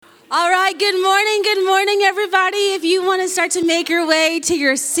All right, good morning, everybody. If you want to start to make your way to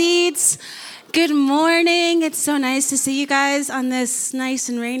your seats, good morning. It's so nice to see you guys on this nice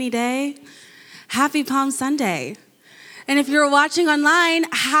and rainy day. Happy Palm Sunday. And if you're watching online,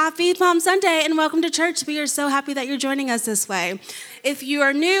 happy Palm Sunday and welcome to church. We are so happy that you're joining us this way. If you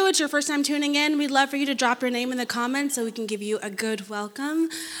are new, it's your first time tuning in, we'd love for you to drop your name in the comments so we can give you a good welcome.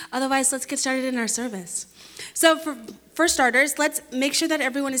 Otherwise, let's get started in our service. So for starters, let's make sure that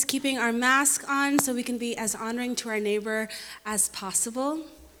everyone is keeping our mask on so we can be as honoring to our neighbor as possible.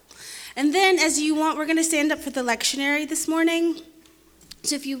 And then as you want, we're going to stand up for the lectionary this morning.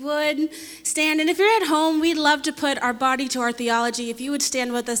 So if you would stand, and if you're at home, we'd love to put our body to our theology. If you would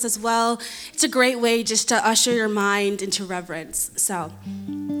stand with us as well, it's a great way just to usher your mind into reverence. So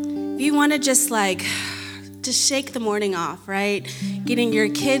if you want to just shake the morning off, right? Getting your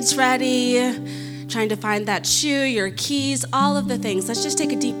kids ready, trying to find that shoe, your keys, all of the things. Let's just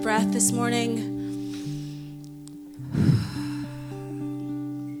take a deep breath this morning.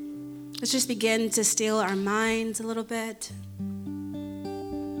 Let's just begin to still our minds a little bit.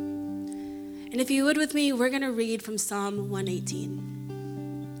 And if you would with me, we're going to read from Psalm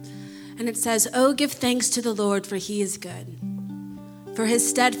 118. And it says, "Oh, give thanks to the Lord, for he is good, for his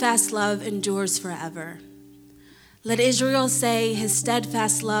steadfast love endures forever. Let Israel say, his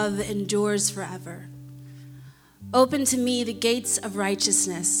steadfast love endures forever. Open to me the gates of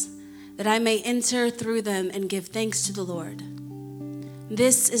righteousness, that I may enter through them and give thanks to the Lord.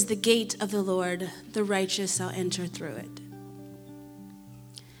 This is the gate of the Lord, the righteous shall enter through it.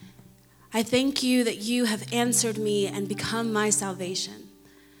 I thank you that you have answered me and become my salvation.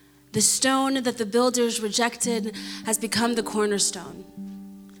 The stone that the builders rejected has become the cornerstone.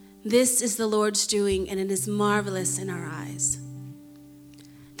 This is the Lord's doing, and it is marvelous in our eyes.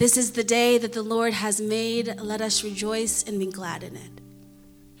 This is the day that the Lord has made. Let us rejoice and be glad in it.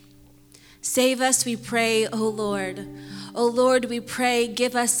 Save us, we pray, O Lord. O Lord, we pray,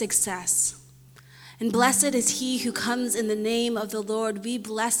 give us success. And blessed is he who comes in the name of the Lord. We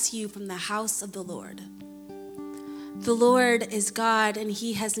bless you from the house of the Lord. The Lord is God, and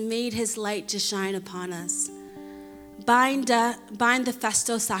he has made his light to shine upon us. Bind the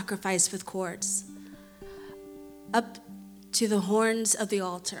festal sacrifice with cords up to the horns of the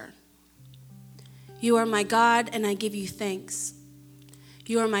altar. You are my God, and I give you thanks.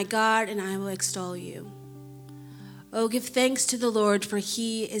 You are my God, and I will extol you. Oh, give thanks to the Lord, for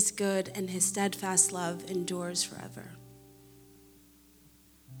he is good, and his steadfast love endures forever."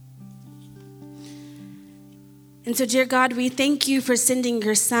 And so, dear God, we thank you for sending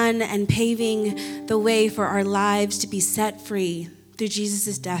your Son and paving the way for our lives to be set free through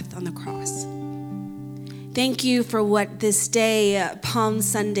Jesus' death on the cross. Thank you for what this day, Palm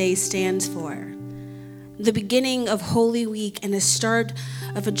Sunday, stands for. The beginning of Holy Week and a start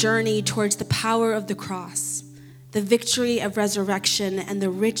of a journey towards the power of the cross, the victory of resurrection, and the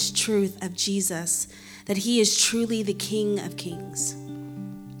rich truth of Jesus, that he is truly the King of Kings.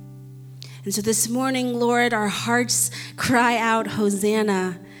 And so this morning, Lord, our hearts cry out,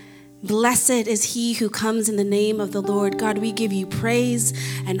 Hosanna. Blessed is he who comes in the name of the Lord. God, we give you praise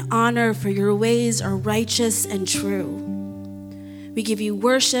and honor, for your ways are righteous and true. We give you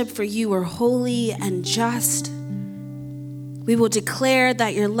worship, for you are holy and just. We will declare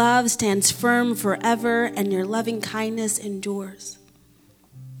that your love stands firm forever and your loving kindness endures.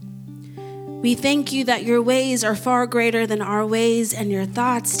 We thank you that your ways are far greater than our ways and your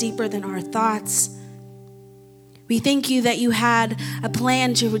thoughts deeper than our thoughts. We thank you that you had a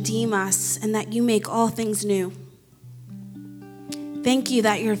plan to redeem us and that you make all things new. Thank you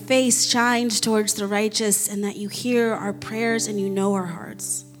that your face shines towards the righteous and that you hear our prayers and you know our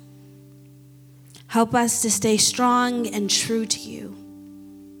hearts. Help us to stay strong and true to you.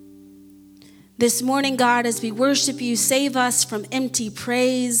 This morning, God, as we worship you, save us from empty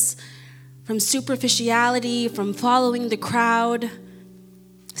praise, from superficiality, from following the crowd.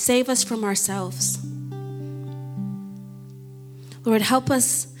 Save us from ourselves. Lord, help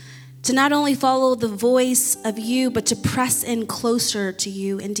us to not only follow the voice of you, but to press in closer to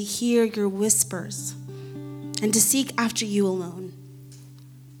you and to hear your whispers and to seek after you alone.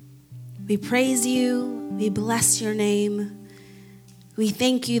 We praise you. We bless your name. We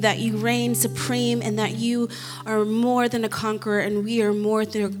thank you that you reign supreme and that you are more than a conqueror and we are more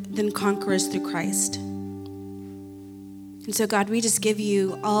than conquerors through Christ. And so, God, we just give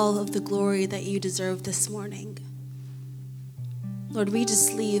you all of the glory that you deserve this morning. Lord, we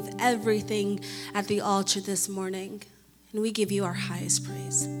just leave everything at the altar this morning and we give you our highest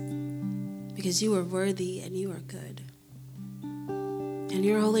praise because you are worthy and you are good. In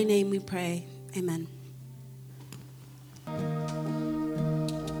your holy name we pray, amen.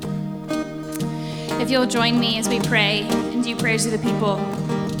 if you'll join me as we pray and do prayers of the people.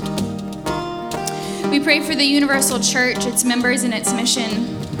 We pray for the Universal Church, its members, and its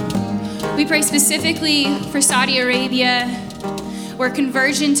mission. We pray specifically for Saudi Arabia, where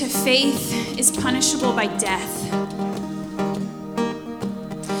conversion to faith is punishable by death.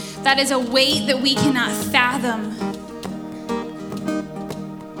 That is a weight that we cannot fathom.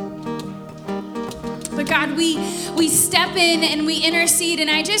 But God, we step in and we intercede, and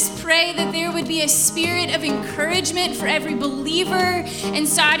I just pray that there would be a spirit of encouragement for every believer in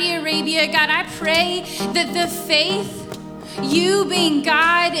Saudi Arabia. God, I pray that the faith, you being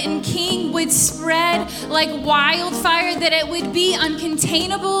God and King, would spread like wildfire, that it would be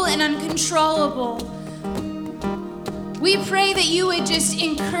uncontainable and uncontrollable. We pray that you would just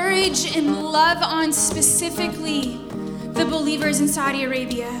encourage and love on specifically the believers in Saudi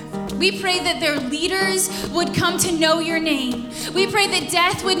Arabia. We pray that their leaders would come to know your name. We pray that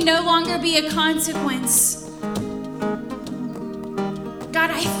death would no longer be a consequence. God,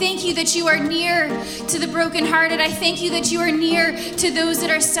 I thank you that you are near to the brokenhearted. I thank you that you are near to those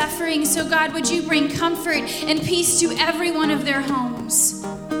that are suffering. So God, would you bring comfort and peace to every one of their homes?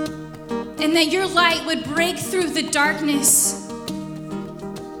 And that your light would break through the darkness,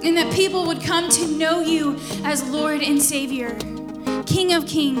 and that people would come to know you as Lord and Savior, King of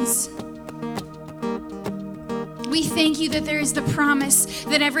Kings. We thank you that there is the promise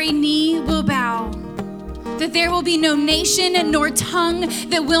that every knee will bow, that there will be no nation nor tongue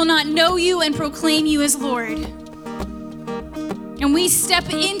that will not know you and proclaim you as Lord. And we step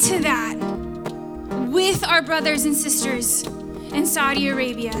into that with our brothers and sisters in Saudi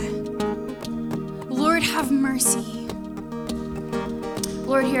Arabia. Lord, have mercy.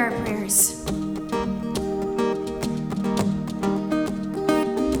 Lord, hear our prayers.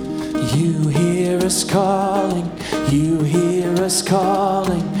 You hear us calling, you hear us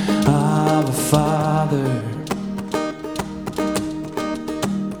calling, Abba Father.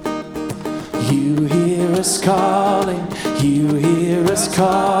 You hear us calling, you hear us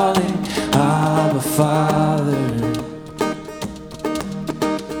calling, Abba Father.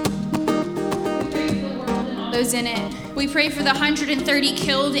 Those in it. We pray for the 130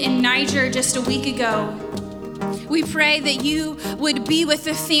 killed in Niger just a week ago. We pray that you would be with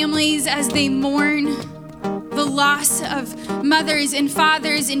the families as they mourn the loss of mothers and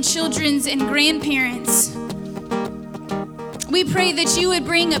fathers and children and grandparents. We pray that you would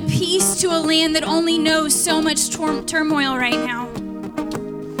bring a peace to a land that only knows so much turmoil right now.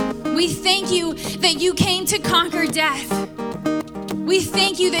 We thank you that you came to conquer death. We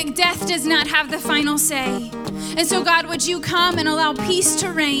thank you that death does not have the final say. And so, God, would you come and allow peace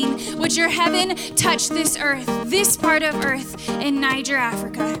to reign? Would your heaven touch this earth, this part of earth in Niger,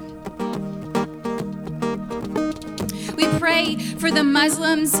 Africa? We pray for the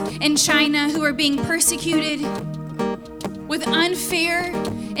Muslims in China who are being persecuted with unfair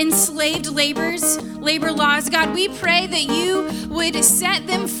enslaved labor laws. God, we pray that you would set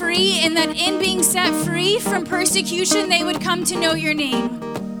them free, and that in being set free from persecution, they would come to know your name.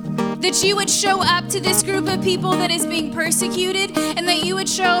 That you would show up to this group of people that is being persecuted, and that you would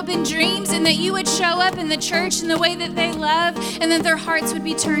show up in dreams, and that you would show up in the church in the way that they love, and that their hearts would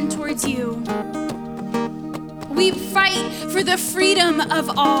be turned towards you. We fight for the freedom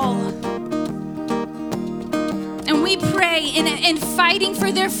of all. And we pray in fighting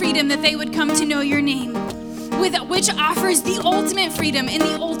for their freedom that they would come to know your name, which offers the ultimate freedom and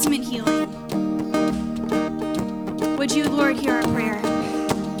the ultimate healing. Would you, Lord, hear our prayer?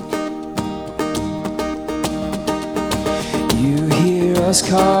 You hear us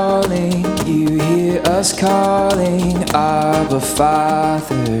calling, you hear us calling, Abba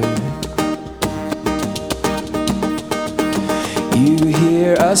Father. You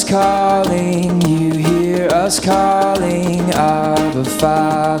hear us calling, you hear us calling, Abba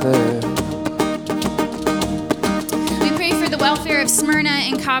Father. We pray for the welfare of Smyrna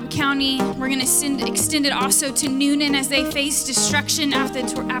and Cobb County. We're going to extend it also to Noonan as they face destruction after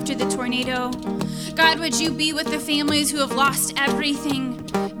the tornado. God, would you be with the families who have lost everything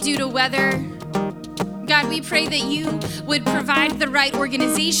due to weather? God, we pray that you would provide the right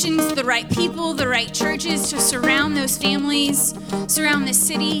organizations, the right people, the right churches to surround those families, surround the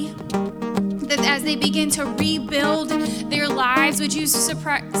city, that as they begin to rebuild their lives, would you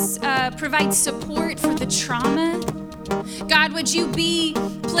provide support for the trauma? God, would you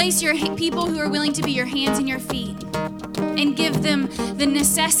place your people who are willing to be your hands and your feet and give them the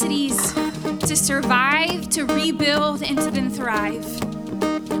necessities to survive, to rebuild, and to then thrive.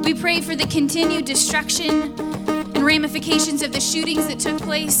 We pray for the continued destruction and ramifications of the shootings that took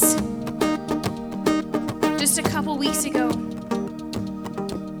place just a couple weeks ago.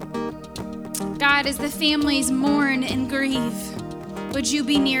 God, God, as the families mourn and grieve, would you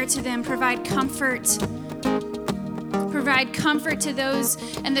be near to them, provide comfort to those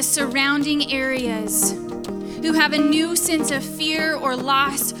in the surrounding areas who have a new sense of fear or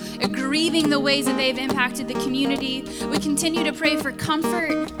loss, or grieving the ways that they've impacted the community. We continue to pray for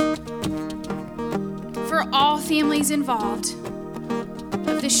comfort for all families involved,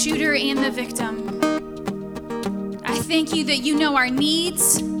 of the shooter and the victim. I thank you that you know our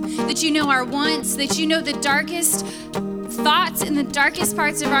needs, that you know our wants, that you know the darkest thoughts and the darkest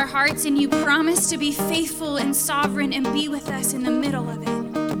parts of our hearts, and you promise to be faithful and sovereign and be with us in the middle of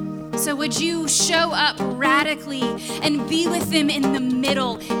it. So would you show up radically and be with them in the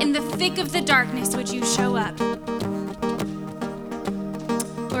middle, in the thick of the darkness, would you show up?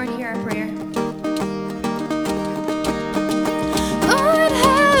 Lord, hear our prayer. Lord,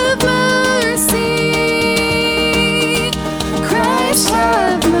 have mercy. Christ,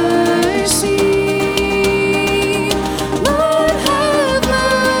 have mercy. Lord, have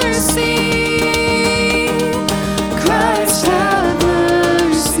mercy. Christ, have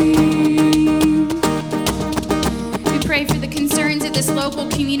mercy. We pray for the concerns of this local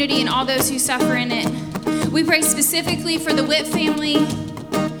community and all those who suffer in it. We pray specifically for the Whip family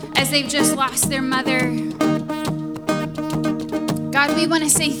as they've just lost their mother. God, we want to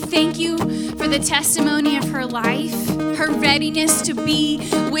say thank you for the testimony of her life, her readiness to be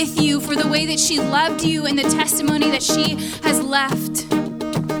with you, for the way that she loved you and the testimony that she has left.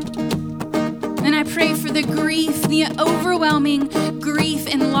 And I pray for the grief, the overwhelming grief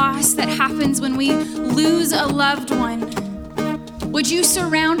and loss that happens when we lose a loved one. Would you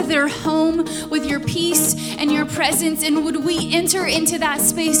surround their home with your peace and your presence? And would we enter into that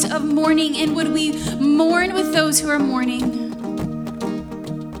space of mourning? And would we mourn with those who are mourning?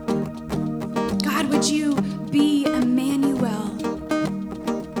 God, would you be Emmanuel?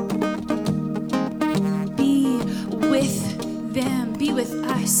 Be with them. Be with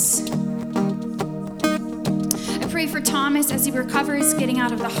us. I pray for Thomas as he recovers, getting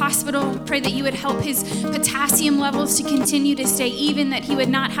out of the hospital. Pray that you would help his potassium levels to continue to stay even, that he would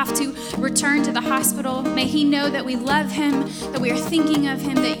not have to return to the hospital. May he know that we love him, that we are thinking of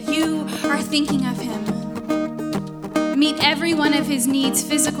him, that you are thinking of him. Meet every one of his needs,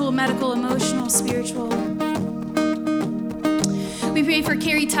 physical, medical, emotional, spiritual. We pray for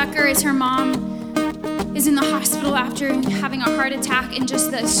Carrie Tucker as her mom is in the hospital after having a heart attack, and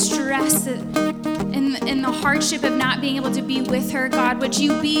just the stress and the hardship of not being able to be with her. God, would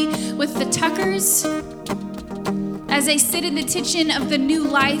you be with the Tuckers as they sit in the tension of the new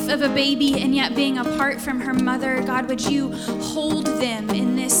life of a baby and yet being apart from her mother? God, would you hold them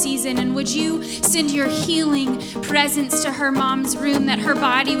in this season, and would you send your healing presence to her mom's room, that her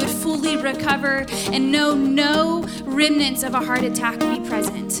body would fully recover and no remnants of a heart attack be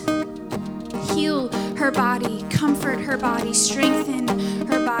present. Heal her body, comfort her body, strengthen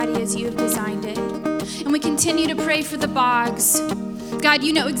her body as you have designed it. And we continue to pray for the Boggs. God,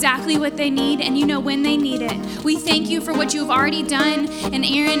 you know exactly what they need, and you know when they need it. We thank you for what you have already done in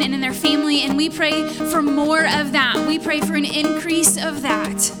Aaron and in their family, and we pray for more of that. We pray for an increase of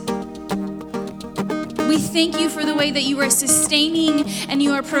that. We thank you for the way that you are sustaining and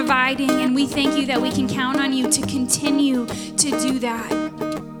you are providing, and we thank you that we can count on you to continue to do that.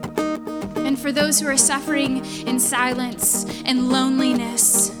 And for those who are suffering in silence and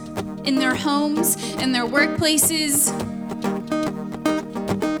loneliness in their homes, in their workplaces,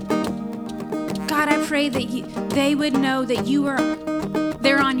 God, I pray that they would know that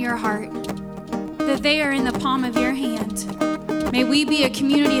they're on your heart, that they are in the palm of your hand. May we be a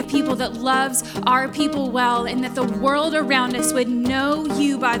community of people that loves our people well, and that the world around us would know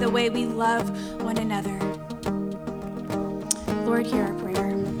you by the way we love one another. Lord, hear our prayer.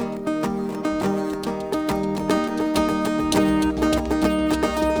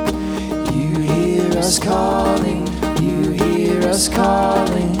 You hear us calling, you hear us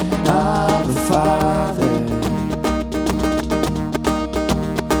calling, Abba Father.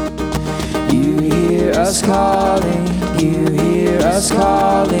 You hear us calling, you hear us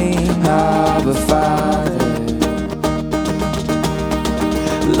calling, Abba Father.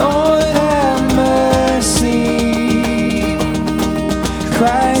 Lord, have mercy.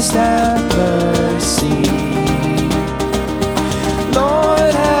 Christ, have mercy.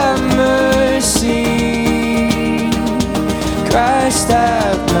 Lord, have mercy. Christ,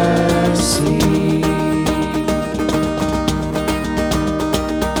 have mercy.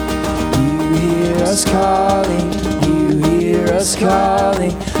 You hear us calling, you hear us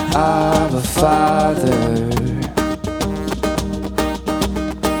calling, Abba Father.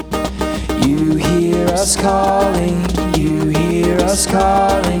 You hear us calling, you hear us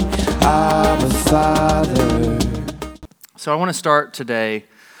calling, Abba Father. So I want to start today.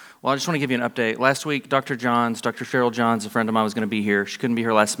 Well, I just want to give you an update. Last week, Dr. Cheryl Johns, a friend of mine, was going to be here. She couldn't be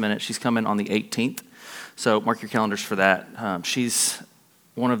here last minute. She's coming on the 18th. So mark your calendars for that. She's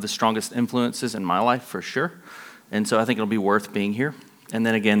one of the strongest influences in my life, for sure. And so I think it'll be worth being here. And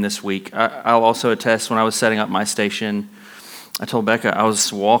then again this week, I'll also attest, when I was setting up my station, I told Becca I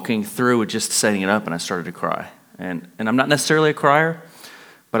was walking through just setting it up, and I started to cry. And I'm not necessarily a crier,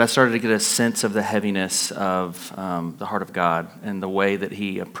 but I started to get a sense of the heaviness of the heart of God and the way that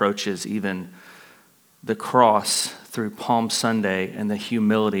he approaches even the cross through Palm Sunday and the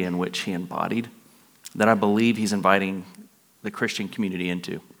humility in which he embodied, that I believe he's inviting the Christian community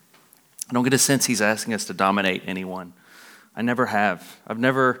into. I don't get a sense he's asking us to dominate anyone. I never have. I've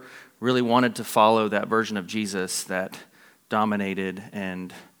never really wanted to follow that version of Jesus that dominated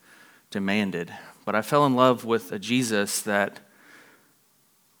and demanded. But I fell in love with a Jesus that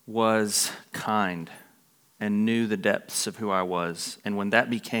was kind and knew the depths of who I was. And when that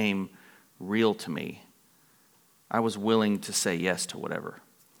became real to me, I was willing to say yes to whatever.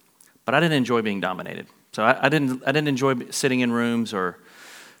 But I didn't enjoy being dominated. So I didn't enjoy sitting in rooms or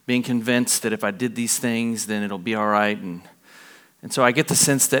being convinced that if I did these things, then it'll be all right. And so I get the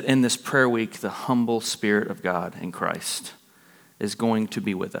sense that in this prayer week, the humble Spirit of God in Christ is going to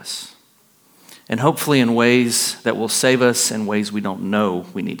be with us. And hopefully in ways that will save us in ways we don't know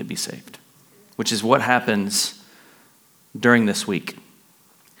we need to be saved, which is what happens during this week.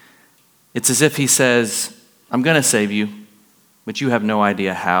 It's as if he says, I'm going to save you, but you have no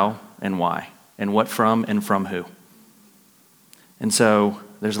idea how and why and what from and from who. And so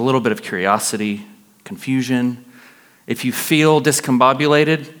there's a little bit of curiosity, confusion. If you feel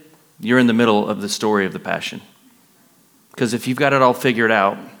discombobulated, you're in the middle of the story of the Passion. Because if you've got it all figured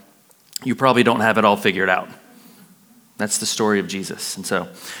out, you probably don't have it all figured out. That's the story of Jesus. And so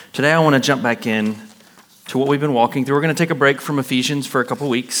today I want to jump back in to what we've been walking through. We're going to take a break from Ephesians for a couple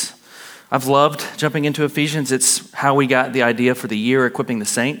weeks. I've loved jumping into Ephesians. It's how we got the idea for the year, equipping the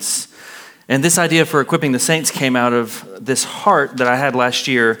saints. And this idea for equipping the saints came out of this heart that I had last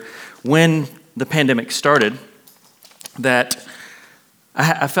year when the pandemic started, that I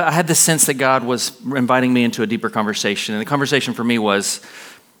had this sense that God was inviting me into a deeper conversation. And the conversation for me was,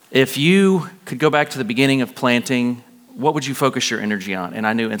 if you could go back to the beginning of planting, what would you focus your energy on? And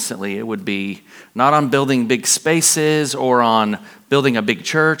I knew instantly it would be not on building big spaces or on building a big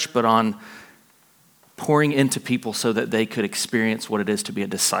church, but on pouring into people so that they could experience what it is to be a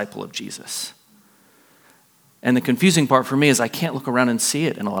disciple of Jesus. And the confusing part for me is I can't look around and see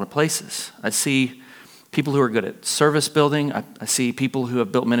it in a lot of places. I see people who are good at service building. I see people who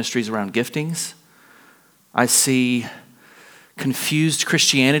have built ministries around giftings. I see confused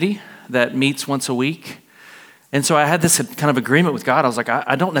Christianity that meets once a week. And so I had this kind of agreement with God. I was like,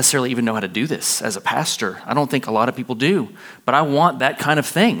 I don't necessarily even know how to do this as a pastor. I don't think a lot of people do, but I want that kind of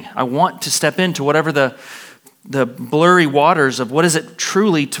thing. I want to step into whatever the blurry waters of what is it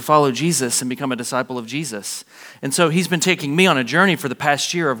truly to follow Jesus and become a disciple of Jesus. And so he's been taking me on a journey for the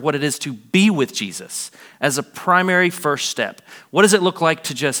past year of what it is to be with Jesus as a primary first step. What does it look like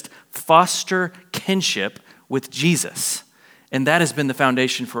to just foster kinship with Jesus? And that has been the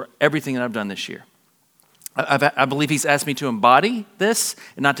foundation for everything that I've done this year. I believe he's asked me to embody this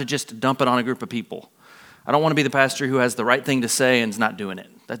and not to just dump it on a group of people. I don't want to be the pastor who has the right thing to say and is not doing it.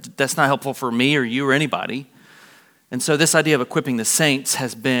 That's not helpful for me or you or anybody. And so this idea of equipping the saints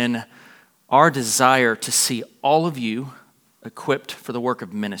has been our desire to see all of you equipped for the work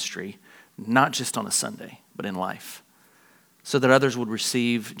of ministry, not just on a Sunday, but in life, so that others would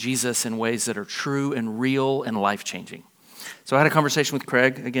receive Jesus in ways that are true and real and life-changing. So I had a conversation with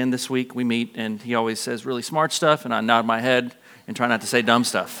Craig again this week. We meet, and he always says really smart stuff, and I nod my head and try not to say dumb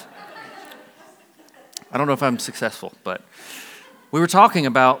stuff. I don't know if I'm successful, but we were talking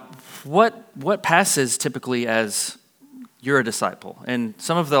about what passes typically as you're a disciple. And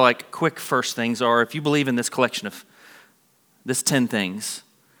some of the quick first things are, if you believe in this collection of this 10 things,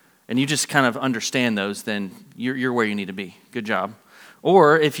 and you just kind of understand those, then you're where you need to be. Good job.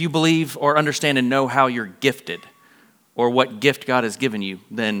 Or if you believe or understand and know how you're gifted, or what gift God has given you,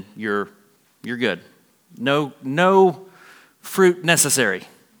 then you're good. No fruit necessary.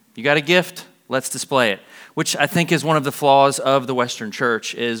 You got a gift, let's display it. Which I think is one of the flaws of the Western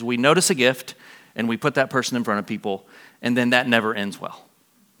church, is we notice a gift and we put that person in front of people, and then that never ends well.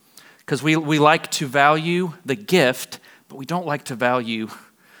 Because we like to value the gift, but we don't like to value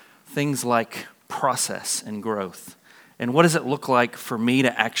things like process and growth. And what does it look like for me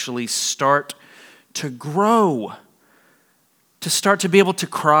to actually start to grow? To start to be able to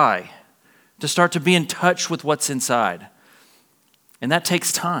cry, to start to be in touch with what's inside. And that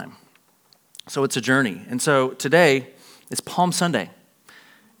takes time. So it's a journey. And so today is Palm Sunday.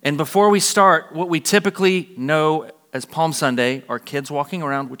 And before we start, what we typically know as Palm Sunday are kids walking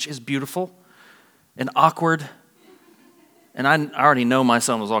around, which is beautiful and awkward. And I already know my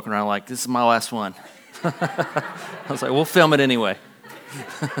son was walking around like, this is my last one. I was like, we'll film it anyway.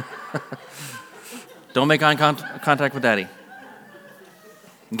 Don't make eye contact with Daddy.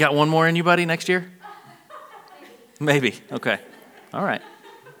 You got one more in you, buddy, next year? Maybe. Okay. All right.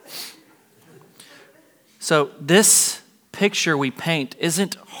 So this picture we paint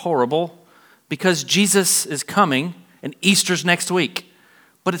isn't horrible because Jesus is coming and Easter's next week,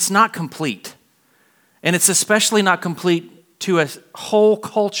 but it's not complete. And it's especially not complete to a whole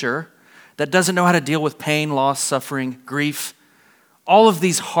culture that doesn't know how to deal with pain, loss, suffering, grief, all of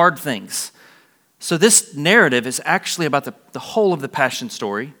these hard things. So this narrative is actually about the whole of the Passion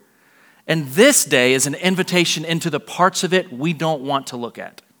story. And this day is an invitation into the parts of it we don't want to look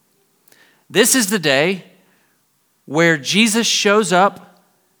at. This is the day where Jesus shows up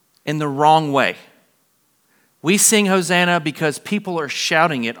in the wrong way. We sing Hosanna because people are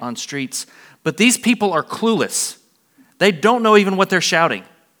shouting it on streets, but these people are clueless. They don't know even what they're shouting.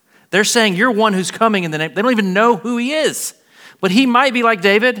 They're saying, you're one who's coming in the name. They don't even know who he is. But he might be like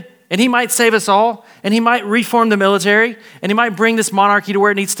David, and he might save us all, and he might reform the military, and he might bring this monarchy to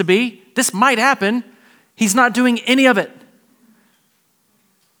where it needs to be. This might happen. He's not doing any of it.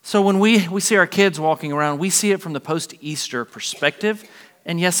 So when we see our kids walking around, we see it from the post-Easter perspective,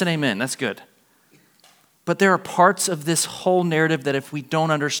 and yes and amen, that's good. But there are parts of this whole narrative that if we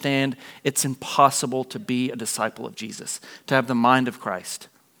don't understand, it's impossible to be a disciple of Jesus, to have the mind of Christ,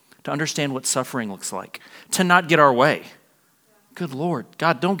 to understand what suffering looks like, to not get our way. Good Lord,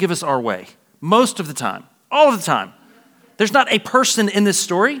 God, don't give us our way. Most of the time, all of the time. There's not a person in this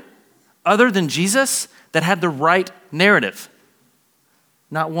story other than Jesus that had the right narrative.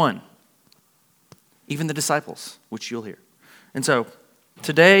 Not one. Even the disciples, which you'll hear. And so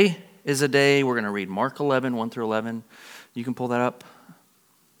today is a day we're going to read Mark 11, 1 through 11. You can pull that up.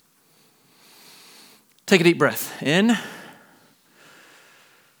 Take a deep breath in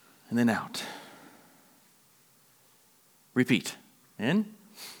and then out. Repeat. In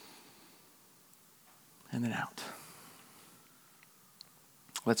and then out.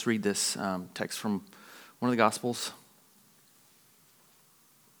 Let's read this text from one of the Gospels.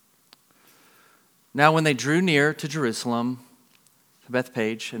 Now when they drew near to Jerusalem, to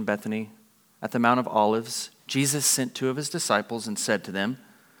Bethphage and Bethany, at the Mount of Olives, Jesus sent 2 of his disciples and said to them,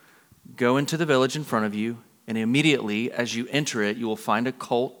 go into the village in front of you, and immediately as you enter it, you will find a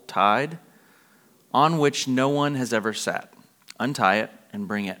colt tied on which no one has ever sat. Untie it and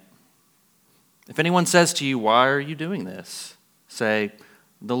bring it. If anyone says to you, why are you doing this? Say,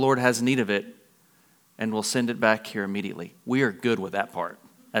 the Lord has need of it, and we'll send it back here immediately. We are good with that part.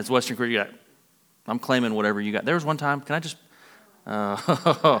 As Western Korea, I'm claiming whatever you got. There was one time, can I just...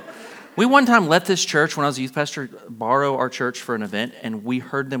 we one time let this church, when I was a youth pastor, borrow our church for an event, and we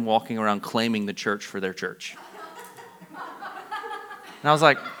heard them walking around claiming the church for their church. And I was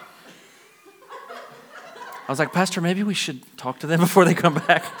like, Pastor, maybe we should talk to them before they come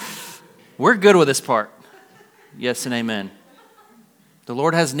back. We're good with this part. Yes and amen. The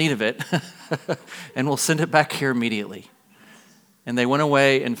Lord has need of it, and we'll send it back here immediately. And they went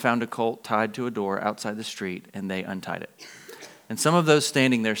away and found a colt tied to a door outside the street, and they untied it. And some of those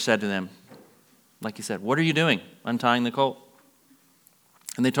standing there said to them, like he said, what are you doing, untying the colt?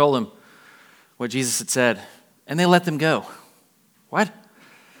 And they told him what Jesus had said, and they let them go. What?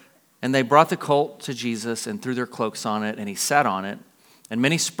 And they brought the colt to Jesus and threw their cloaks on it, and he sat on it. And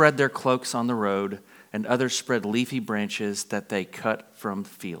many spread their cloaks on the road, and others spread leafy branches that they cut from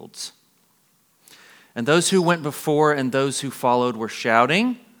fields. And those who went before and those who followed were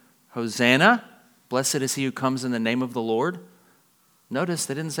shouting, Hosanna, blessed is he who comes in the name of the Lord. Notice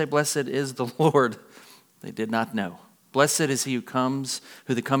they didn't say blessed is the Lord. They did not know. Blessed is he who comes,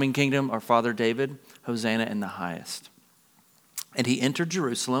 who the coming kingdom, our father David, Hosanna in the highest. And he entered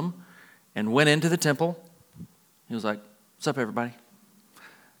Jerusalem and went into the temple. He was like, what's up, everybody?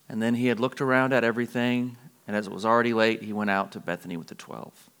 And then he had looked around at everything, and as it was already late, he went out to Bethany with the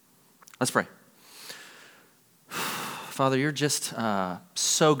 12. Let's pray. Father, you're just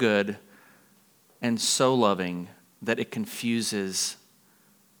so good and so loving that it confuses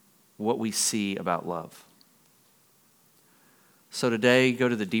what we see about love. So today, go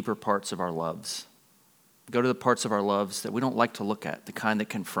to the deeper parts of our loves. Go to the parts of our loves that we don't like to look at, the kind that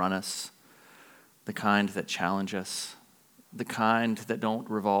confront us, the kind that challenge us, the kind that don't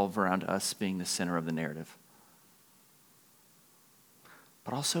revolve around us being the center of the narrative.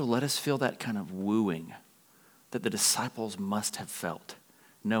 But also let us feel that kind of wooing that the disciples must have felt,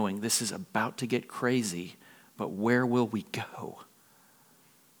 knowing this is about to get crazy, but where will we go?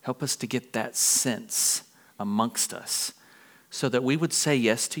 Help us to get that sense amongst us so that we would say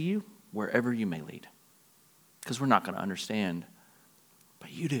yes to you wherever you may lead. Because we're not going to understand,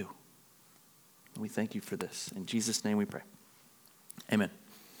 but you do. And we thank you for this. In Jesus' name we pray. Amen.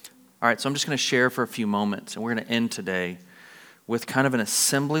 All right, so I'm just going to share for a few moments, and we're going to end today with kind of an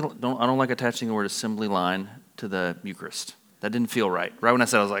assembly. I don't like attaching the word assembly line to the Eucharist. That didn't feel right. Right when I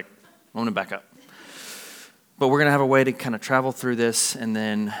said, I was like, I'm going to back up. But we're going to have a way to kind of travel through this and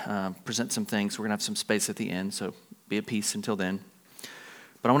then present some things. We're going to have some space at the end, so be at peace until then.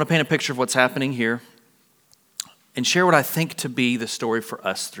 But I want to paint a picture of what's happening here and share what I think to be the story for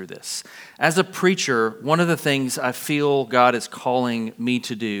us through this. As a preacher, one of the things I feel God is calling me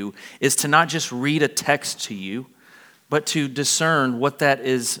to do is to not just read a text to you, but to discern what that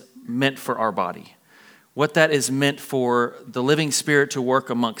is meant for our body, what that is meant for the living Spirit to work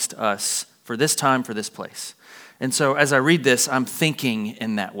amongst us for this time, for this place. And so as I read this, I'm thinking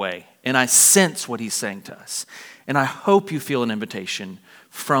in that way, and I sense what he's saying to us. And I hope you feel an invitation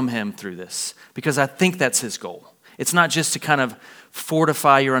from him through this, because I think that's his goal. It's not just to kind of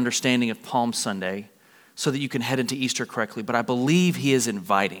fortify your understanding of Palm Sunday so that you can head into Easter correctly, but I believe he is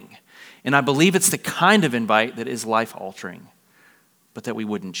inviting. And I believe it's the kind of invite that is life-altering, but that we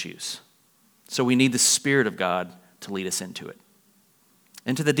wouldn't choose. So we need the Spirit of God to lead us into it.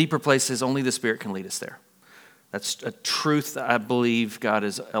 Into the deeper places, only the Spirit can lead us there. That's a truth that I believe God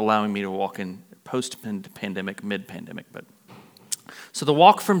is allowing me to walk in post-pandemic, mid-pandemic. So the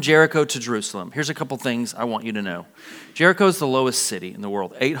walk from Jericho to Jerusalem, here's a couple things I want you to know. Jericho is the lowest city in the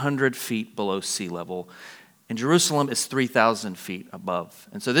world, 800 feet below sea level, and Jerusalem is 3,000 feet above.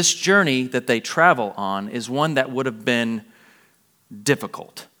 And so this journey that they travel on is one that would have been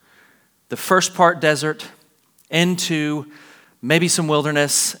difficult. The first part desert, into maybe some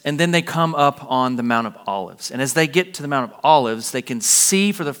wilderness, and then they come up on the Mount of Olives. And as they get to the Mount of Olives, they can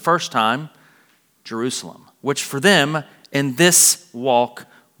see for the first time Jerusalem, which for them in this walk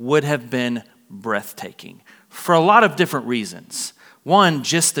would have been breathtaking for a lot of different reasons. One,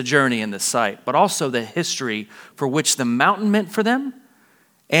 just the journey and the sight, but also the history for which the mountain meant for them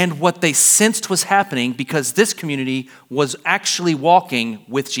and what they sensed was happening because this community was actually walking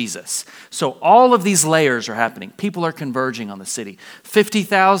with Jesus. So all of these layers are happening. People are converging on the city.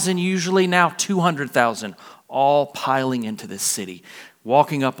 50,000 usually, now 200,000, all piling into this city,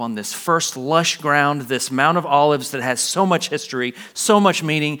 walking up on this first lush ground, this Mount of Olives that has so much history, so much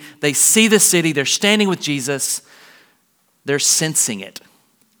meaning. They see the city. They're standing with Jesus. They're sensing it.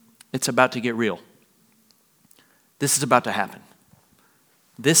 It's about to get real. This is about to happen.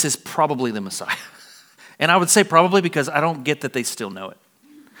 This is probably the Messiah. And I would say probably because I don't get that they still know it.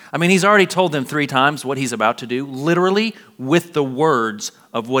 I mean, he's already told them 3 times what he's about to do, literally with the words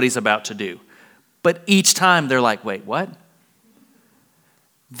of what he's about to do. But each time they're like, wait, what?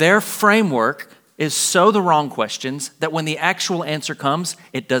 Their framework is so the wrong questions that when the actual answer comes,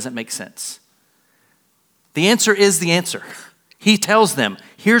 it doesn't make sense. The answer is the answer. He tells them,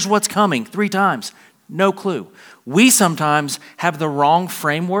 here's what's coming 3 times. No clue. We sometimes have the wrong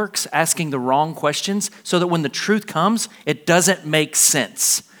frameworks, asking the wrong questions, so that when the truth comes, it doesn't make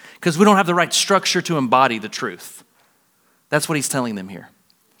sense because we don't have the right structure to embody the truth. That's what he's telling them here.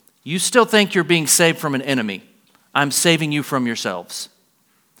 You still think you're being saved from an enemy. I'm saving you from yourselves.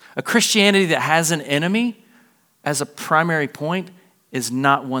 A Christianity that has an enemy as a primary point is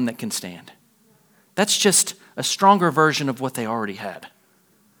not one that can stand. That's just a stronger version of what they already had.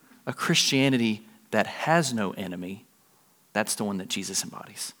 A Christianity that has no enemy, that's the one that Jesus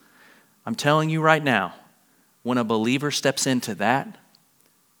embodies. I'm telling you right now, when a believer steps into that,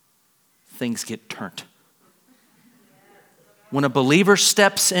 things get turned. When a believer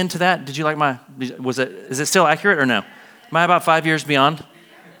steps into that, is it still accurate or no? Am I about 5 years beyond?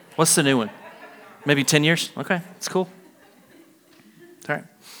 What's the new one? Maybe 10 years? Okay, it's cool. All right.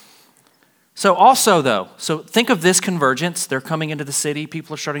 So also though, think of this convergence. They're coming into the city.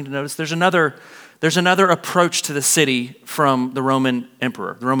 People are starting to notice. There's another approach to the city from the Roman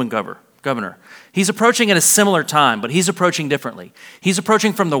emperor, the Roman governor. He's approaching at a similar time, but he's approaching differently. He's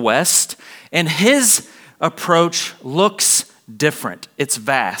approaching from the west, and his approach looks different. It's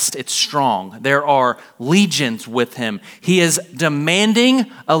vast. It's strong. There are legions with him. He is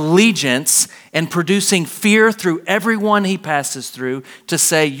demanding allegiance and producing fear through everyone he passes through to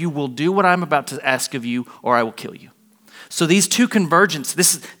say, you will do what I'm about to ask of you or I will kill you. So these two convergence,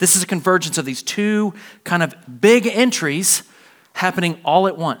 this is a convergence of these two kind of big entries happening all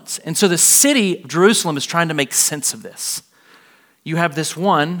at once. And so the city of Jerusalem is trying to make sense of this. You have this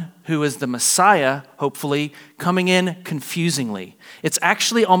one who is the Messiah, hopefully, coming in confusingly. It's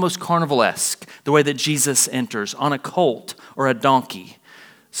actually almost carnival-esque, the way that Jesus enters on a colt or a donkey.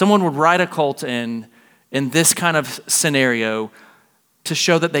 Someone would ride a colt in this kind of scenario to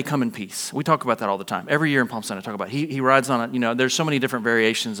show that they come in peace. We talk about that all the time. Every year in Palm Sunday, I talk about he rides on there's so many different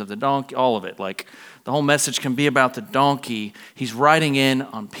variations of the donkey, all of it. Like the whole message can be about the donkey. He's riding in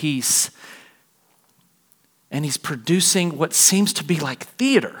on peace. And he's producing what seems to be like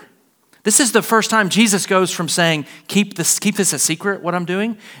theater. This is the first time Jesus goes from saying, keep this a secret, what I'm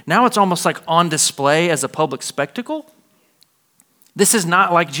doing. Now it's almost like on display as a public spectacle. This is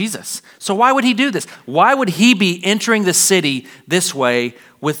not like Jesus. So why would he do this? Why would he be entering the city this way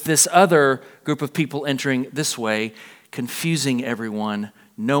with this other group of people entering this way, confusing everyone?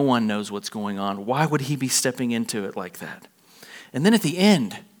 No one knows what's going on. Why would he be stepping into it like that? And then at the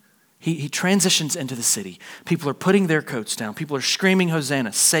end, He transitions into the city. People are putting their coats down. People are screaming,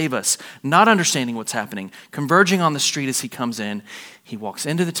 Hosanna, save us, not understanding what's happening, converging on the street as he comes in. He walks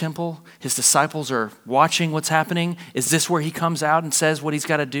into the temple. His disciples are watching what's happening. Is this where he comes out and says what he's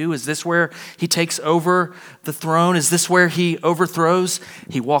got to do? Is this where he takes over the throne? Is this where he overthrows?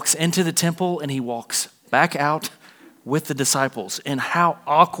 He walks into the temple and he walks back out with the disciples. And how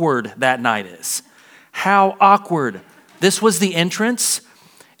awkward that night is. How awkward. This was the entrance.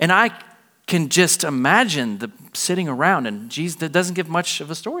 And I can just imagine the sitting around, and Jesus, that doesn't give much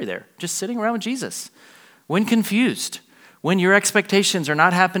of a story there. Just sitting around with Jesus. When confused, when your expectations are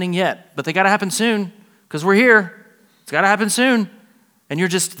not happening yet, but they got to happen soon because we're here. It's got to happen soon. And you're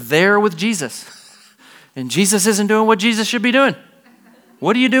just there with Jesus. And Jesus isn't doing what Jesus should be doing.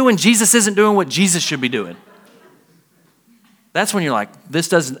 What do you do when Jesus isn't doing what Jesus should be doing? That's when you're like,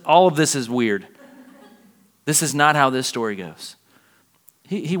 all of this is weird. This is not how this story goes.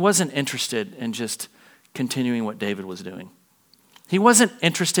 He wasn't interested in just continuing what David was doing. He wasn't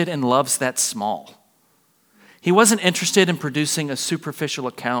interested in loves that small. He wasn't interested in producing a superficial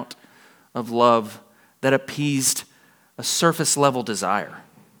account of love that appeased a surface level desire.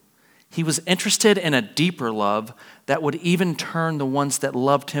 He was interested in a deeper love that would even turn the ones that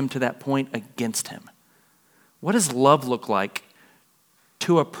loved him to that point against him. What does love look like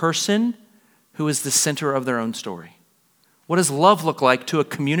to a person who is the center of their own story? What does love look like to a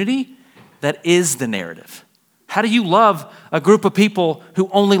community that is the narrative? How do you love a group of people who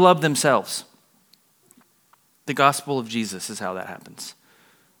only love themselves? The gospel of Jesus is how that happens.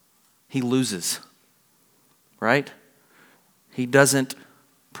 He loses, right? He doesn't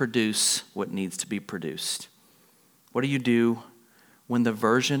produce what needs to be produced. What do you do when the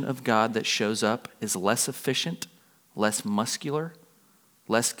version of God that shows up is less efficient, less muscular,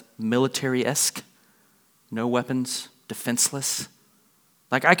 less military-esque, no weapons, defenseless?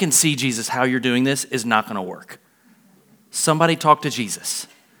 Like, I can see, Jesus, how you're doing this is not going to work. Somebody talk to Jesus.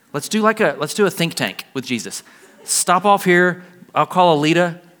 Let's do a think tank with Jesus. Stop off here. I'll call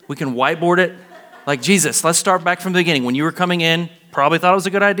Alita. We can whiteboard it. Like, Jesus, let's start back from the beginning. When you were coming in, probably thought it was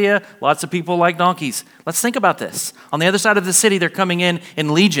a good idea. Lots of people like donkeys. Let's think about this. On the other side of the city, they're coming in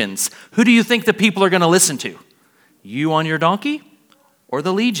legions. Who do you think the people are going to listen to? You on your donkey or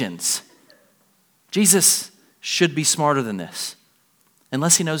the legions? Jesus should be smarter than this,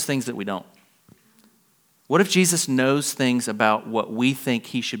 unless he knows things that we don't. What if Jesus knows things about what we think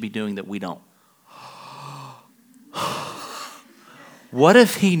he should be doing that we don't? What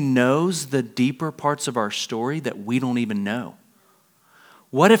if he knows the deeper parts of our story that we don't even know?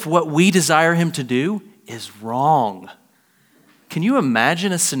 What if what we desire him to do is wrong? Can you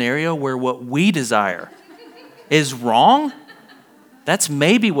imagine a scenario where what we desire is wrong? That's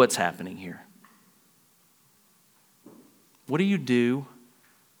maybe what's happening here. What do you do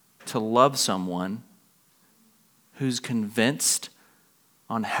to love someone who's convinced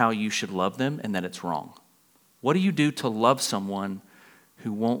on how you should love them and that it's wrong? What do you do to love someone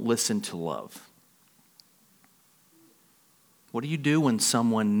who won't listen to love? What do you do when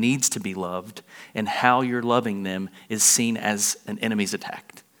someone needs to be loved and how you're loving them is seen as an enemy's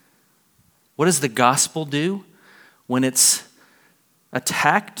attack? What does the gospel do when it's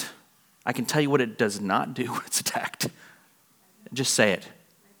attacked? I can tell you what it does not do when it's attacked. Just say it.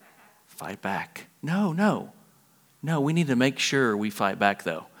 Fight back. No, we need to make sure we fight back,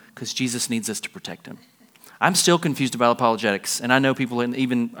 though, because Jesus needs us to protect him. I'm still confused about apologetics, and I know people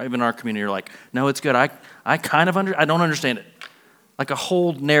even our community are like, no, it's good. I don't understand it. Like a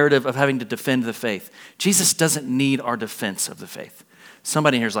whole narrative of having to defend the faith. Jesus doesn't need our defense of the faith.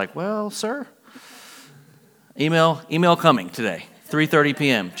 Somebody here is like, well, sir, email coming today, 3:30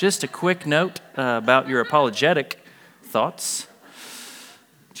 p.m. Just a quick note about your apologetic thoughts.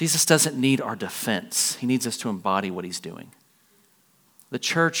 Jesus doesn't need our defense. He needs us to embody what he's doing. The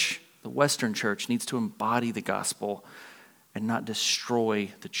church, the Western church, needs to embody the gospel and not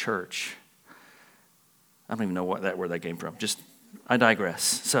destroy the church. I don't even know where that came from. I digress.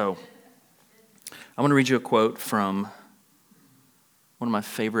 So I want to read you a quote from one of my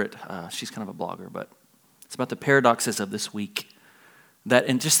favorite, she's kind of a blogger, but it's about the paradoxes of this week.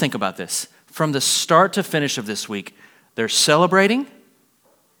 And just think about this. From the start to finish of this week, they're celebrating,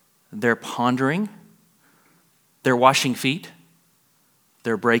 they're pondering, they're washing feet,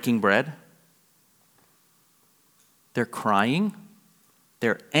 they're breaking bread, they're crying,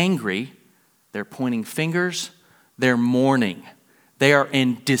 they're angry, they're pointing fingers, they're mourning, they are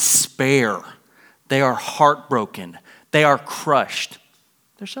in despair, they are heartbroken, they are crushed,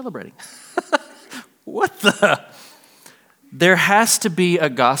 they're celebrating. What the? There has to be a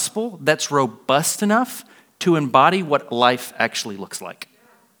gospel that's robust enough to embody what life actually looks like.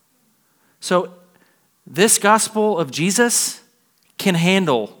 So this gospel of Jesus can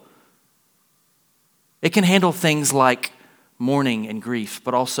handle things like mourning and grief,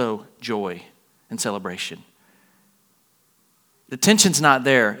 but also joy and celebration. The tension's not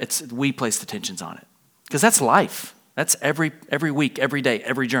there. We place the tensions on it. Because that's life. That's every week, every day,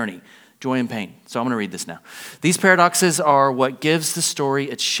 every journey. Joy and pain. So I'm going to read this now. These paradoxes are what gives the story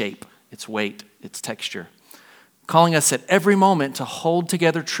its shape, its weight, its texture, calling us at every moment to hold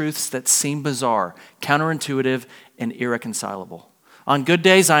together truths that seem bizarre, counterintuitive, and irreconcilable. On good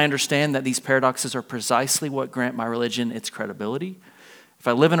days, I understand that these paradoxes are precisely what grant my religion its credibility. If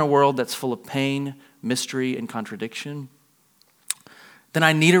I live in a world that's full of pain, mystery, and contradiction, then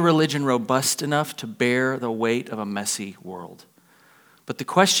I need a religion robust enough to bear the weight of a messy world. But the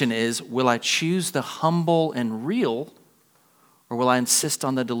question is, will I choose the humble and real, or will I insist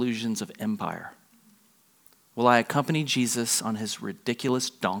on the delusions of empire? Will I accompany Jesus on his ridiculous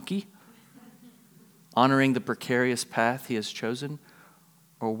donkey, honoring the precarious path he has chosen,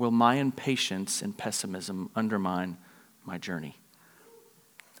 or will my impatience and pessimism undermine my journey?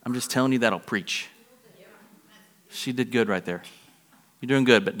 I'm just telling you that'll preach. She did good right there. You're doing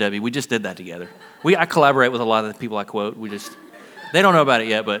good, but Debbie, we just did that together. I collaborate with a lot of the people I quote. They don't know about it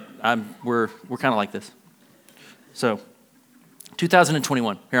yet, but we're kind of like this. So,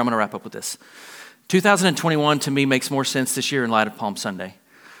 2021. Here, I'm going to wrap up with this. 2021 to me makes more sense this year in light of Palm Sunday.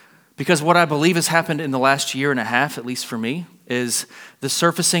 Because what I believe has happened in the last year and a half, at least for me, is the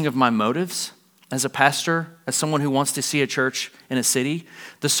surfacing of my motives as a pastor, as someone who wants to see a church in a city,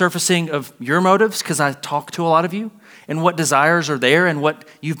 the surfacing of your motives, because I talk to a lot of you, and what desires are there and what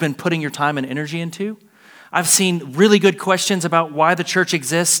you've been putting your time and energy into. I've seen really good questions about why the church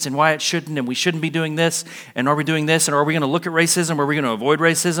exists and why it shouldn't, and we shouldn't be doing this, and are we doing this, and are we going to look at racism, or are we going to avoid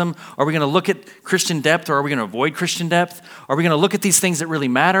racism? Are we going to look at Christian depth, or are we going to avoid Christian depth? Are we going to look at these things that really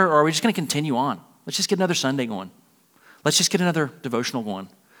matter, or are we just going to continue on? Let's just get another Sunday going. Let's just get another devotional going.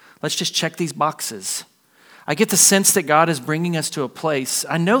 Let's just check these boxes. I get the sense that God is bringing us to a place,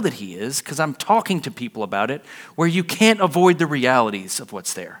 I know that he is, because I'm talking to people about it, where you can't avoid the realities of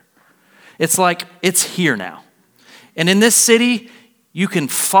what's there. It's like, it's here now. And in this city, you can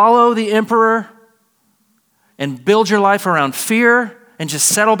follow the emperor and build your life around fear and just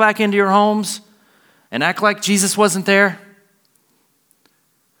settle back into your homes and act like Jesus wasn't there.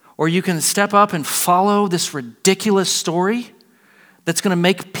 Or you can step up and follow this ridiculous story that's going to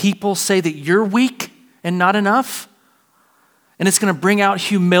make people say that you're weak and not enough. And it's going to bring out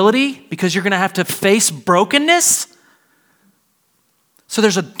humility because you're going to have to face brokenness. So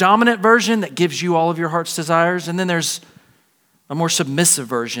there's a dominant version that gives you all of your heart's desires, and then there's a more submissive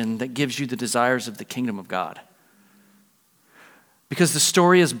version that gives you the desires of the kingdom of God. Because the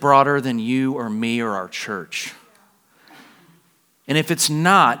story is broader than you or me or our church. And if it's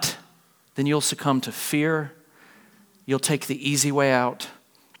not, then you'll succumb to fear. You'll take the easy way out.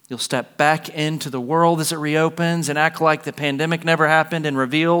 You'll step back into the world as it reopens and act like the pandemic never happened and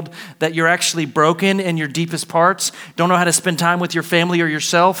revealed that you're actually broken in your deepest parts, don't know how to spend time with your family or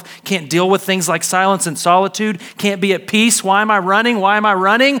yourself, can't deal with things like silence and solitude, can't be at peace. Why am I running? Why am I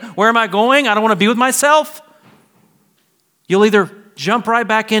running? Where am I going? I don't want to be with myself. You'll either jump right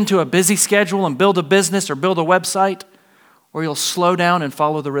back into a busy schedule and build a business or build a website, or you'll slow down and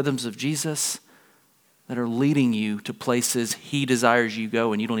follow the rhythms of Jesus that are leading you to places he desires you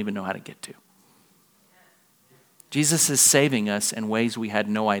go and you don't even know how to get to. Jesus is saving us in ways we had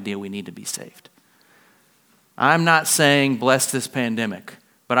no idea we need to be saved. I'm not saying bless this pandemic,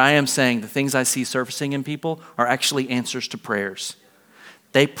 but I am saying the things I see surfacing in people are actually answers to prayers.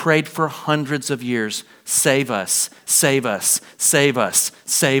 They prayed for hundreds of years, save us, save us, save us,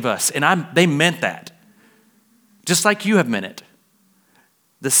 save us. And they meant that, just like you have meant it.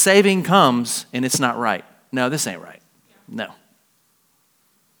 The saving comes and it's not right. No, this ain't right. No.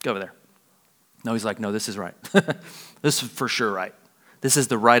 Go over there. No, he's like, no, this is right. This is for sure right. This is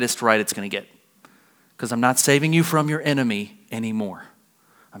the rightest right it's going to get. Because I'm not saving you from your enemy anymore.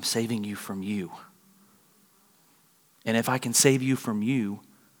 I'm saving you from you. And if I can save you from you,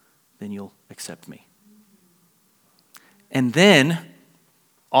 then you'll accept me. And then,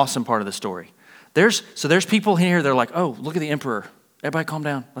 awesome part of the story. There's people here, they're like, oh, look at the emperor. Everybody calm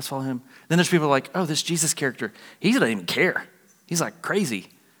down. Let's follow him. Then there's people like, oh, this Jesus character, he doesn't even care. He's like crazy.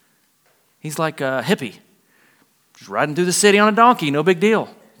 He's like a hippie. Just riding through the city on a donkey, no big deal.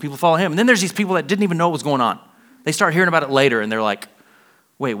 People follow him. And then there's these people that didn't even know what was going on. They start hearing about it later and they're like,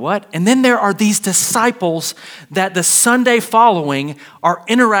 wait, what? And then there are these disciples that the Sunday following are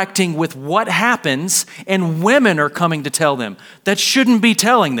interacting with what happens, and women are coming to tell them that shouldn't be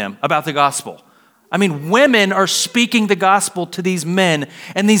telling them about the gospel. I mean, women are speaking the gospel to these men,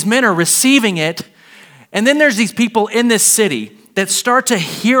 and these men are receiving it. And then there's these people in this city that start to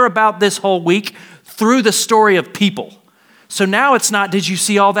hear about this whole week through the story of people. So now it's not, did you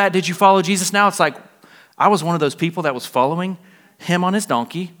see all that? Did you follow Jesus? Now it's like, I was one of those people that was following him on his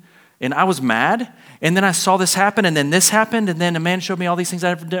donkey, and I was mad, and then I saw this happen, and then this happened, and then a man showed me all these things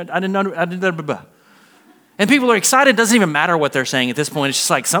I didn't know. And people are excited. It doesn't even matter what they're saying at this point. It's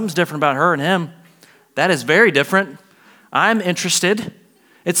just like something's different about her and him. That is very different. I'm interested.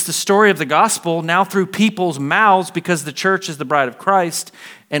 It's the story of the gospel now through people's mouths, because the church is the bride of Christ,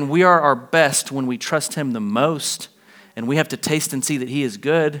 and we are our best when we trust him the most, and we have to taste and see that he is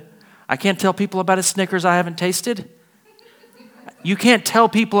good. I can't tell people about a Snickers I haven't tasted. You can't tell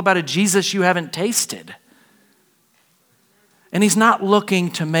people about a Jesus you haven't tasted. And he's not looking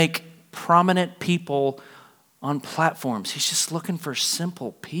to make prominent people on platforms. He's just looking for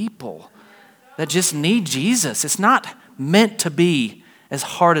simple people that just need Jesus. It's not meant to be as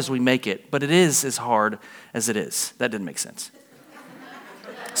hard as we make it, but it is as hard as it is. That didn't make sense.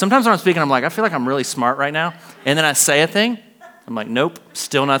 Sometimes when I'm speaking, I'm like, I feel like I'm really smart right now. And then I say a thing. I'm like, nope,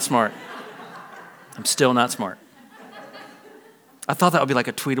 still not smart. I'm still not smart. I thought that would be like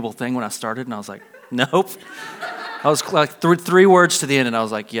a tweetable thing when I started, and I was like, nope. I was like three words to the end, and I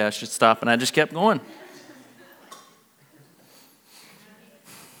was like, yeah, I should stop, and I just kept going.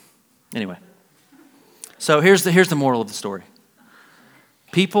 Anyway, so here's the moral of the story.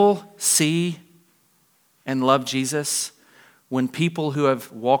 People see and love Jesus when people who have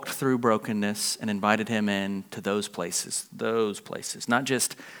walked through brokenness and invited him in to those places, not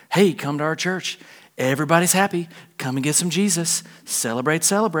just, hey, come to our church. Everybody's happy. Come and get some Jesus. Celebrate.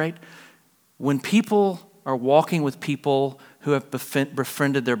 When people are walking with people who have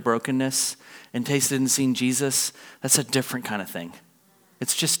befriended their brokenness and tasted and seen Jesus, that's a different kind of thing.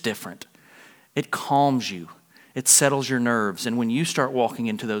 It's just different. It calms you. It settles your nerves. And when you start walking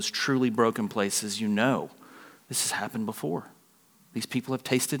into those truly broken places, you know this has happened before. These people have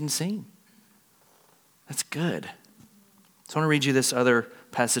tasted and seen. That's good. So I want to read you this other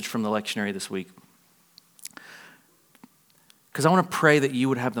passage from the lectionary this week, because I want to pray that you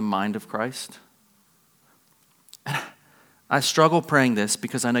would have the mind of Christ. I struggle praying this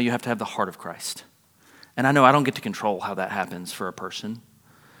because I know you have to have the heart of Christ. And I know I don't get to control how that happens for a person.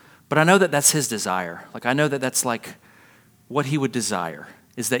 But I know that that's his desire. Like, I know that that's like what he would desire,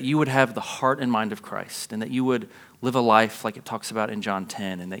 is that you would have the heart and mind of Christ, and that you would live a life like it talks about in John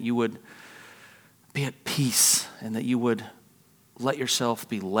 10, and that you would be at peace, and that you would let yourself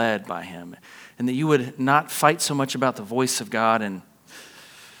be led by him, and that you would not fight so much about the voice of God, and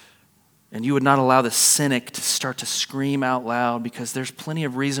you would not allow the cynic to start to scream out loud, because there's plenty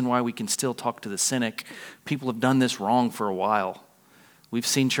of reason why we can still talk to the cynic. People have done this wrong for a while. We've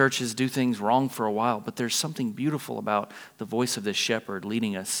seen churches do things wrong for a while, but there's something beautiful about the voice of this shepherd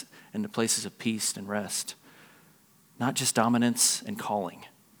leading us into places of peace and rest. Not just dominance and calling.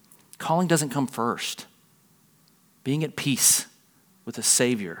 Calling doesn't come first. Being at peace with a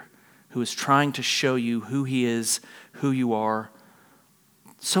Savior who is trying to show you who he is, who you are,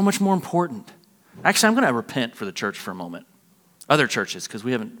 so much more important. Actually, I'm going to repent for the church for a moment. Other churches, because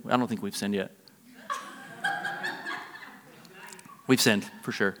I don't think we've sinned yet. We've sinned,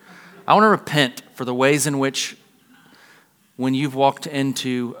 for sure. I want to repent for the ways in which, when you've walked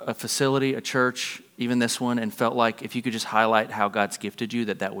into a facility, a church, even this one, and felt like if you could just highlight how God's gifted you,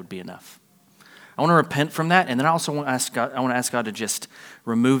 that would be enough. I want to repent from that, and then I also want to ask God to just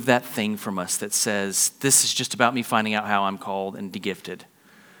remove that thing from us that says, this is just about me finding out how I'm called and gifted.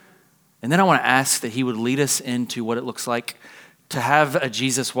 And then I want to ask that he would lead us into what it looks like to have a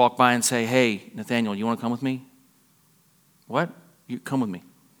Jesus walk by and say, hey, Nathaniel, you want to come with me? What? You come with me.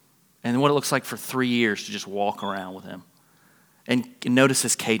 And then what it looks like for 3 years to just walk around with him. And notice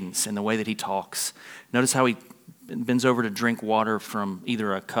his cadence and the way that he talks. Notice how he bends over to drink water from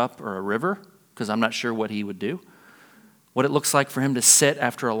either a cup or a river, because I'm not sure what he would do. What it looks like for him to sit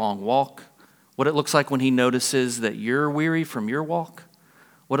after a long walk. What it looks like when he notices that you're weary from your walk.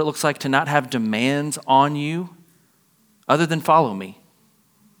 What it looks like to not have demands on you other than follow me.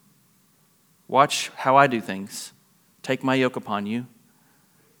 Watch how I do things. Take my yoke upon you.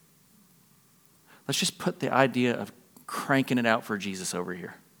 Let's just put the idea of cranking it out for Jesus over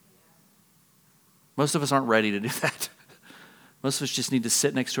here. Most of us aren't ready to do that. Most of us just need to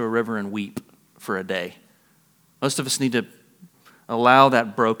sit next to a river and weep for a day. Most of us need to allow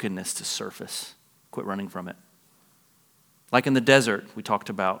that brokenness to surface. Quit running from it. Like in the desert we talked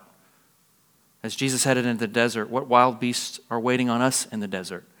about. As Jesus headed into the desert, what wild beasts are waiting on us in the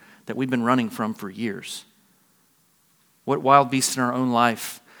desert that we've been running from for years? What wild beasts in our own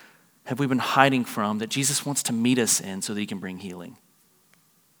life have we been hiding from that Jesus wants to meet us in so that he can bring healing?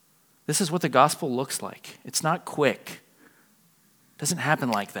 This is what the gospel looks like. It's not quick. It doesn't happen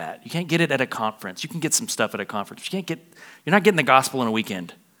like that. You can't get it at a conference. You can get some stuff at a conference. You're not getting the gospel in a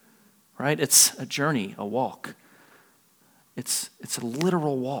weekend, right? It's a journey, a walk. It's a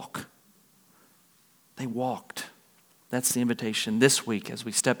literal walk. They walked. That's the invitation this week as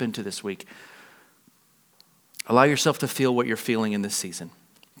we step into this week. Allow yourself to feel what you're feeling in this season.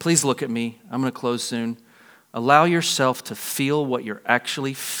 Please look at me. I'm going to close soon. Allow yourself to feel what you're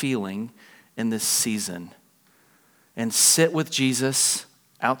actually feeling in this season. And sit with Jesus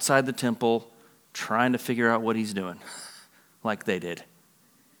outside the temple trying to figure out what he's doing, like they did.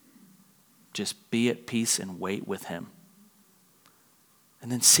 Just be at peace and wait with him.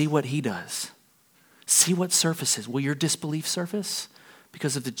 And then see what he does. See what surfaces. Will your disbelief surface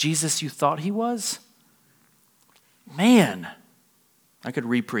because of the Jesus you thought he was? Man, I could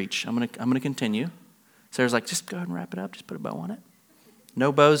re-preach. I'm gonna continue. Sarah's like, just go ahead and wrap it up. Just put a bow on it.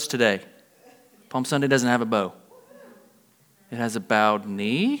 No bows today. Palm Sunday doesn't have a bow. It has a bowed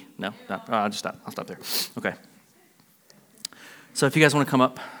knee. No, I'll just stop. I'll stop there. Okay. So if you guys want to come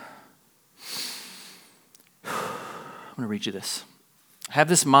up, I'm going to read you this. Have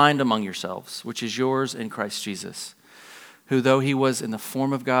this mind among yourselves, which is yours in Christ Jesus, who though he was in the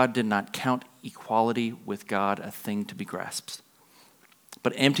form of God, did not count equality with God a thing to be grasped,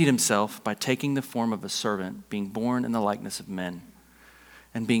 but emptied himself by taking the form of a servant, being born in the likeness of men.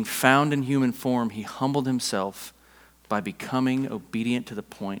 And being found in human form, he humbled himself by becoming obedient to the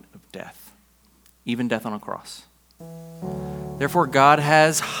point of death, even death on a cross. Therefore, God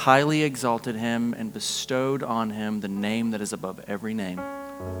has highly exalted him and bestowed on him the name that is above every name,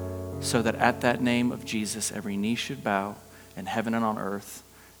 so that at that name of Jesus every knee should bow in heaven and on earth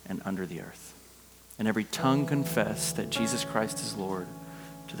and under the earth, and every tongue confess that Jesus Christ is Lord,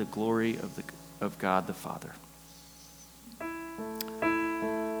 to the glory of God the Father.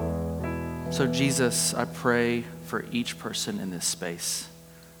 So Jesus, I pray for each person in this space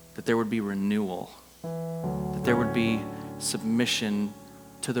that there would be renewal, that there would be submission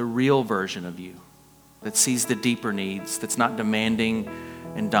to the real version of you that sees the deeper needs, that's not demanding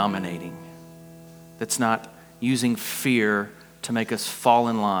and dominating, that's not using fear to make us fall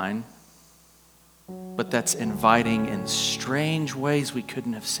in line, but that's inviting in strange ways we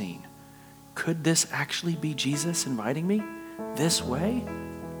couldn't have seen. Could this actually be Jesus inviting me this way?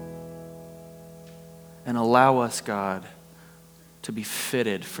 And allow us, God, to be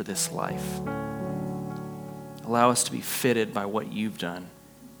fitted for this life. Allow us to be fitted by what you've done.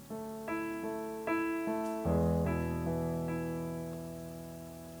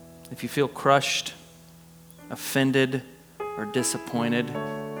 If you feel crushed, offended, or disappointed,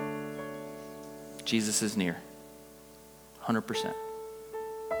 Jesus is near. 100%.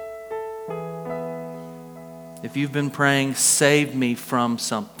 If you've been praying, save me from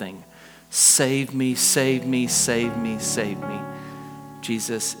something, save me, save me, save me, save me,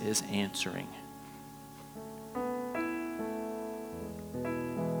 Jesus is answering.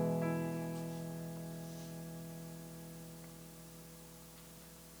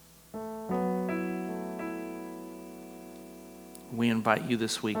 We invite you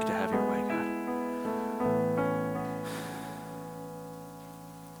this week to have your way, God.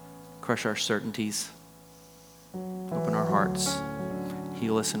 Crush our certainties. Open our hearts.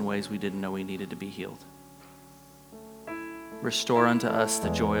 Heal us in ways we didn't know we needed to be healed. Restore unto us the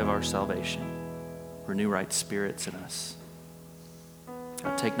joy of our salvation. Renew right spirits in us.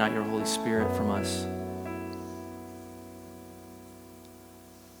 God, take not your Holy Spirit from us.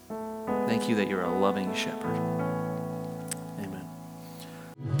 Thank you that you're a loving shepherd. Amen.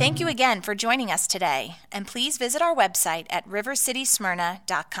 Thank you again for joining us today, and please visit our website at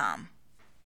rivercitysmyrna.com.